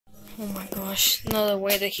Oh my gosh, another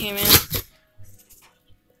way they came in.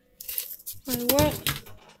 Wait, what?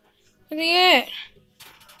 Where they at?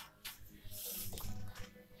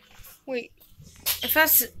 Wait, if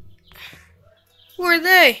that's... Who are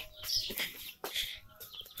they?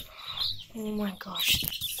 Oh my gosh,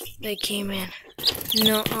 they came in.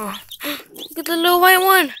 No, look at the little white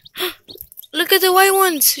one. Look at the white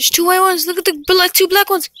ones. There's two white ones. Look at the two black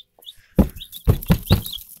ones.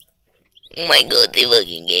 Oh my god, they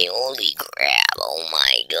fucking gay. Holy crap. Oh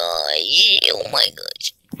my gosh. Oh my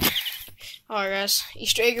gosh. Alright guys,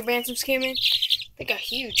 Easter egg bantams came in. They got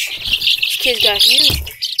huge. These kids got huge.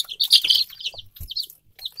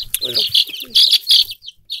 Ooh,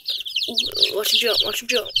 watch him jump, watch him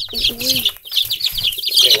jump. Ooh,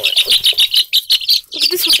 look at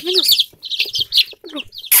this one, look at him.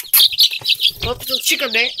 Oh, there's a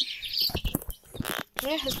chicken there.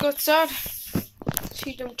 Yeah, let's go outside.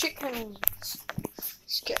 See them chickens.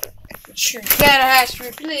 Sure, gotta ask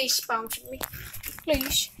for please sponsor me.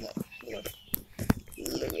 Please.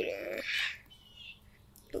 Look at that.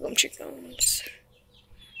 Look at them chickens.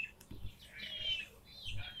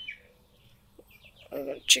 Look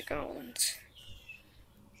at chickens.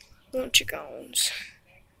 Look at chickens.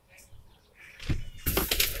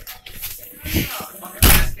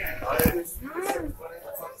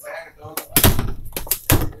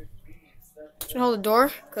 Should I hold the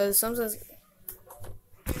door? Because sometimes.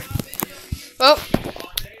 Oh,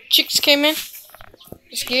 chicks came in.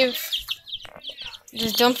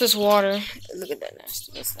 Just dump this water. Look at that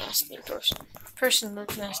nasty. That's nasty. Person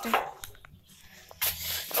looks nasty.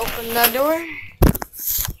 Open that door.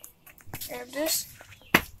 Grab this.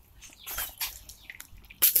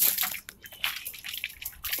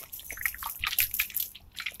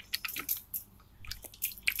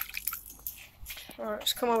 Alright,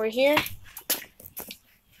 let's come over here.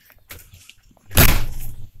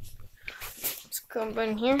 Let's come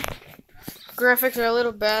in here. Graphics are a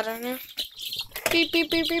little bad right now. Beep,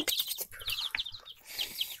 beep, beep, beep.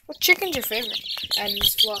 What chicken's your favorite out of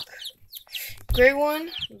this flock? Gray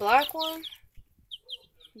one, black one,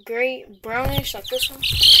 gray, brownish, like this one.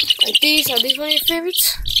 Like these, are these one of your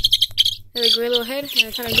favorites? They have a gray little head, and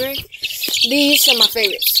they're kind of gray. These are my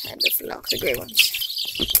favorites out of the flock, the gray ones.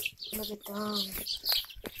 Look at them.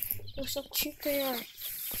 Look so cute they are.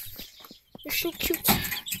 They're so cute.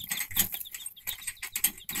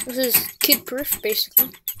 This is kid-proof,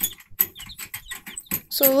 basically.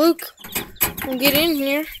 So Luke will get in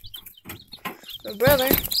here. My brother.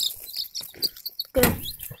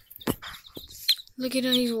 Look at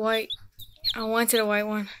him, he's white. I wanted a white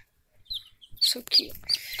one. So cute.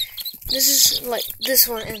 This is like this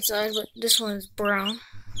one inside, but this one is brown.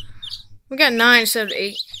 We got 9 instead of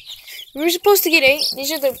 8. We were supposed to get 8.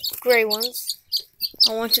 These are the gray ones.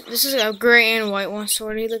 This is a gray and white one,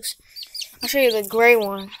 sort of. Looks. I'll show you the gray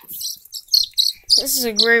one. This is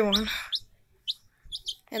a gray one.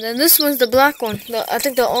 And then this one's the black one. I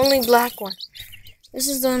think the only black one. This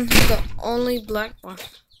is the only black one.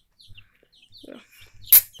 Yeah.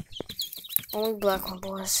 Only black one,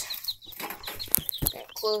 boys. Gonna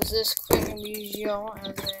close this quick and use y'all as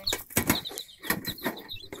a.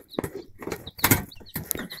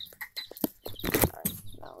 Alright,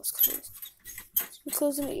 now let's close. We're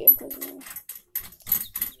closing it again, closing it again.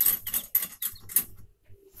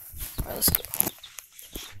 Alright, let's go.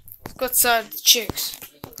 Let's go outside the chicks.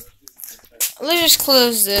 Let's just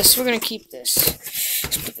close this. We're gonna keep this.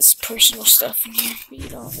 Let's put this personal stuff in here.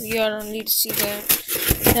 Y'all don't need to see that.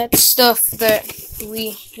 That's stuff that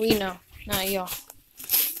we know, not y'all.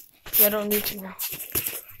 Y'all don't need to know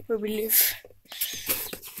where we live.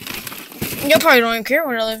 Y'all probably don't even care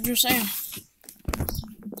where I live. Just saying.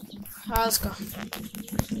 Alright, let's go.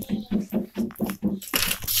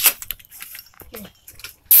 Here.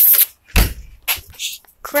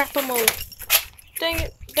 Crap them over. Dang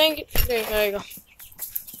it. Dang it. There you go.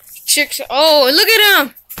 Chicks. Oh, look at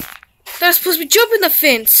him. That's supposed to be jumping the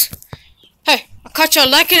fence. Hey, I caught y'all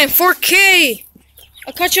lacking in 4K.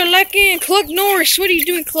 I caught y'all lacking in Clark Norris. What are you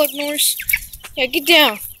doing, Clark Norris? Yeah, get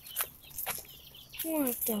down.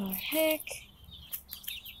 What the heck?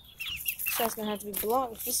 That's gonna have to be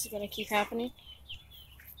blocked if this is gonna keep happening.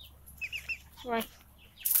 Right.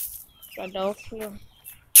 Got dog. Look at him.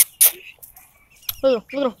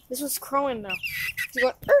 Look at him. This one's crowing now. He's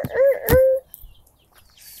going,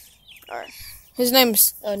 Alright. His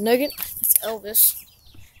name's Nugget. It's Elvis.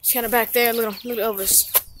 He's kind of back there. Look at him. Look at Elvis.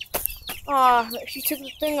 Aw, he took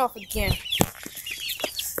the thing off again.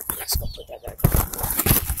 Let's go put that back.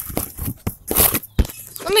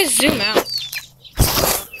 Let me zoom out.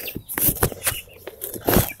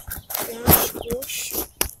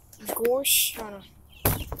 Gosh. Trying to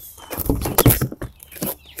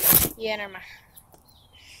Yeah, never mind.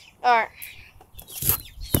 Alright.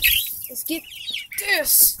 Let's get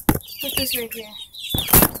this. Put this right here.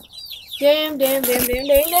 Damn.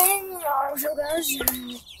 Alright, so guys.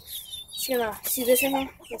 Just gonna see this in here.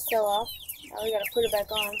 This fell off. Now we gotta put it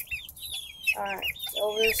back on. Alright,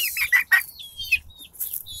 over this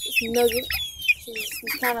nugget.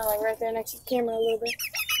 He's kind of like right there next to the camera a little bit.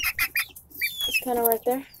 It's kind of right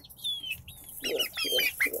there. Yeah.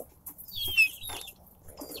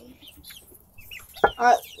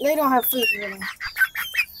 Alright, they don't have food for them.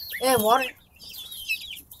 They have water.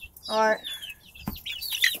 Alright.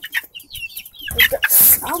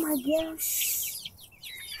 Oh my gosh.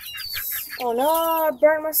 Oh no, I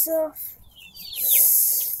burned myself.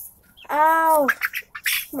 Ow.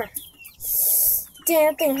 Come here.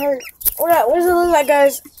 Damn, that thing hurt. What does it look like,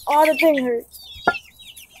 guys? Oh, the thing hurt.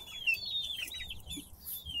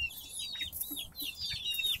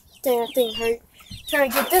 Damn, that thing hurt. Trying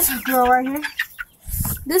to get this girl right here.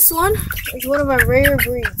 This one is one of our rare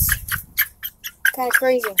breeds. Kind of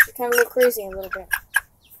crazy. She kind of look crazy a little bit.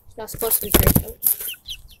 She's not supposed to be crazy.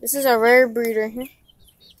 This is a rare breed right here.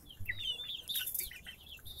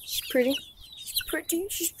 She's pretty.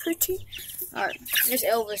 She's pretty. Alright, there's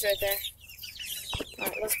Elvis right there.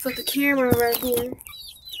 Alright, let's put the camera right here.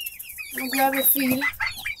 I'm gonna grab your feed.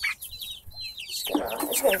 Just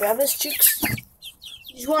gonna grab this cheeks.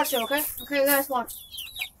 Just watch it, okay? Okay, guys, watch.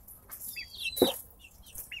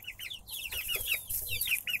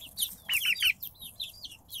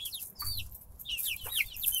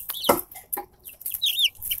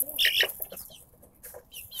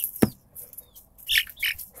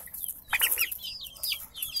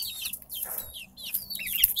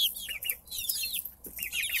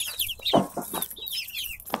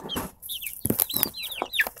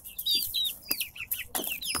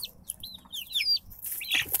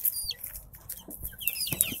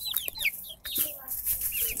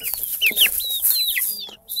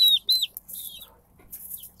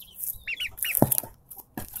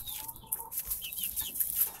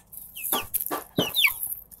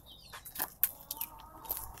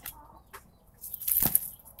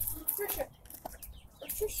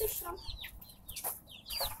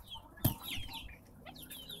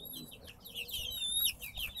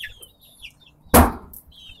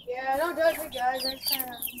 Yeah, don't judge me, guys. I'm trying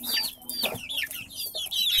to...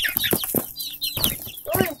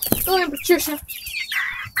 Go in, Patricia.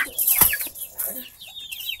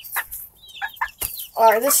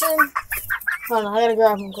 Alright, this one... Hold on, I gotta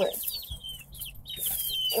grab them quick.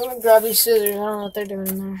 I'm gonna grab these scissors. I don't know what they're doing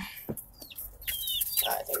in there.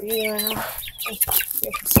 Alright, they're eating right now.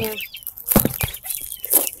 You can see them.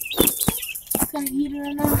 Kind of eating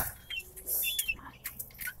right now.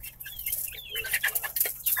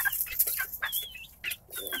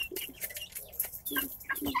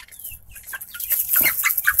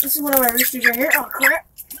 This is one of my roosters right here. Oh crap!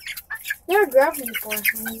 Never grabbed them before. I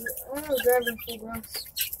never grabbed them full grown.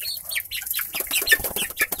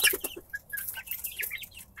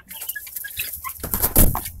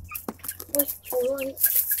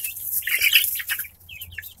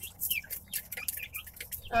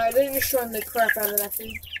 Alright, they're just showing the crap out of that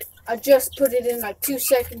thing. I just put it in like 2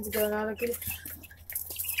 seconds ago. Now look at it.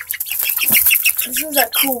 This is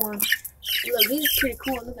that cool one. Look, these are pretty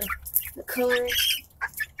cool. Look at the coloring.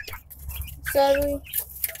 Sadly,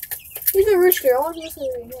 he's a rooster. I want to listen to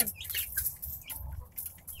him.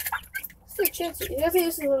 Still chance. I think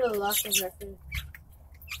this is one of the last ones I think.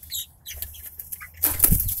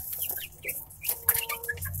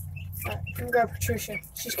 Alright, I'm gonna grab Patricia.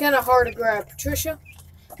 She's kind of hard to grab. Patricia's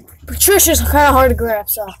kind of hard to grab,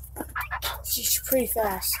 so she's pretty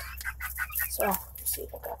fast. So let's see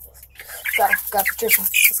if I got this. Got Patricia.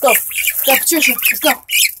 Let's go. Got Patricia. Let's go.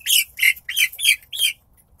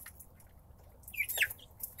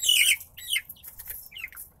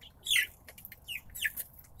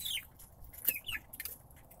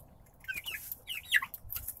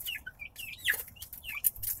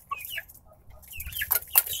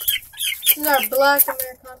 This is our black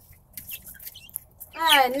American.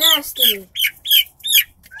 Ah, nasty.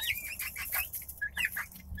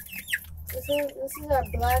 This is our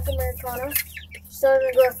black Americana.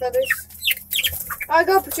 Starting to grow feathers. Alright,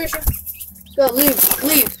 go, Patricia. Go, leave.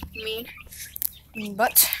 Mean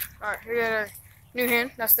butt. Alright, here we got our new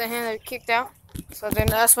hen. That's the hen that we kicked out. So then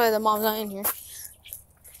that's why the mom's not in here.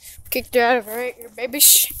 Kicked her out of her baby.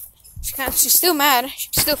 She's still mad. She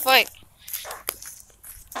can still fight.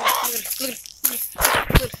 Look at her.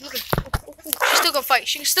 She's still gonna fight.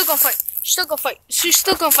 She's still gonna fight. She's still gonna fight. She's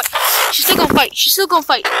still gonna fight. She's still gonna fight. She's still gonna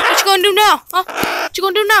fight. What you gonna do now? Huh? What you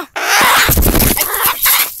gonna do now?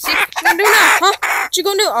 See? What you gonna do now? Huh? What you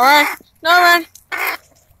gonna do? Alright. No, run. What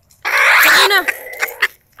you gonna do now?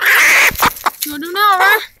 What you gonna do now,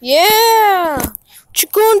 right? Yeah. What you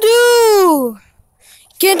gonna do?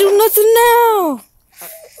 Can't do nothing now.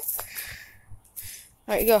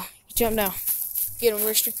 Alright, go. Jump now. Get him,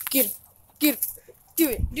 Rooster. Get him. Get him. Do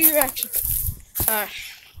it. Do your action. Alright.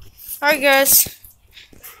 Alright, guys.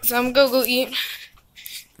 So I'm gonna go eat.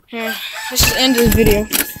 Yeah, this is the end of the video.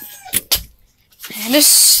 And they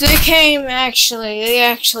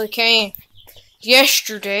actually came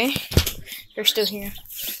yesterday. They're still here.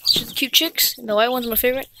 So the cute chicks. The white one's my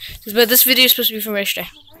favorite. But this video is supposed to be from yesterday.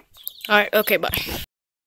 Alright, okay, bye.